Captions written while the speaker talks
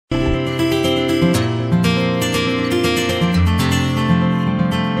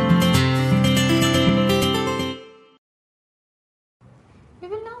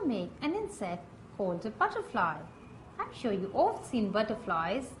unfold a butterfly. I'm sure you all seen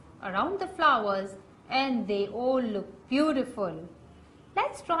butterflies around the flowers and they all look beautiful.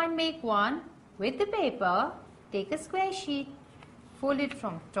 Let's try and make one with the paper. Take a square sheet, fold it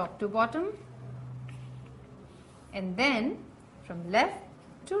from top to bottom and then from left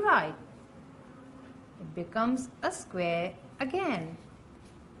to right. It becomes a square again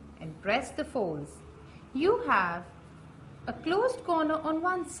and press the folds. You have a closed corner on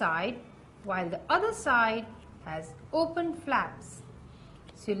one side while the other side has open flaps.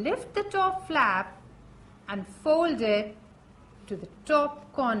 So you lift the top flap and fold it to the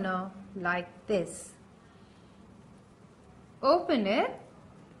top corner like this. Open it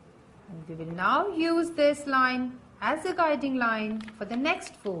and we will now use this line as a guiding line for the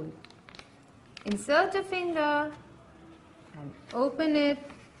next fold. Insert a finger and open it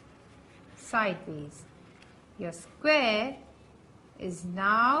sideways. Your square is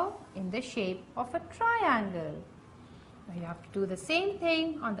now in the shape of a triangle. Now you have to do the same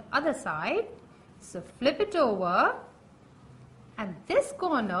thing on the other side. So flip it over and this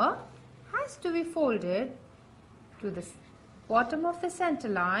corner has to be folded to the bottom of the center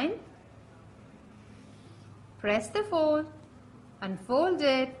line. Press the fold, unfold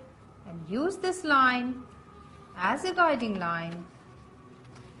it and use this line as a guiding line.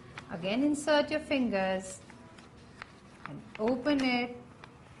 Again insert your fingers and open it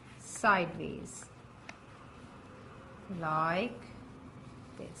sideways like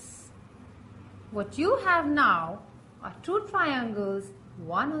this. What you have now are two triangles,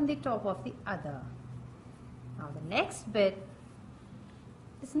 one on the top of the other. Now the next bit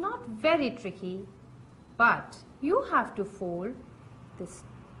is not very tricky, but you have to fold this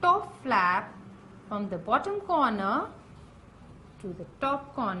top flap from the bottom corner to the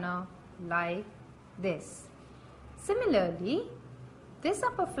top corner like this. Similarly, this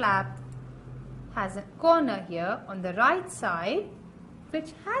upper flap has a corner here on the right side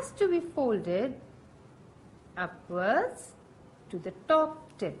which has to be folded upwards to the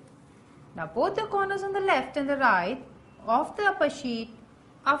top tip. Now both the corners on the left and the right of the upper sheet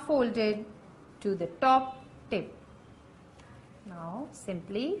are folded to the top tip. Now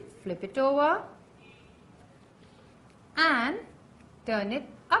simply flip it over and turn it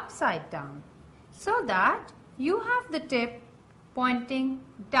upside down so that you have the tip pointing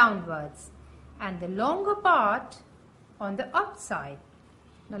downwards and the longer part on the upside.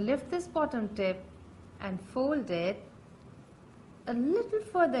 Now lift this bottom tip and fold it a little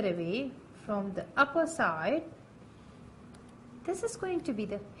further away from the upper side. This is going to be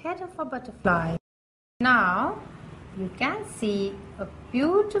the head of a butterfly. Now you can see a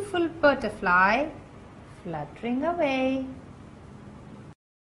beautiful butterfly fluttering away.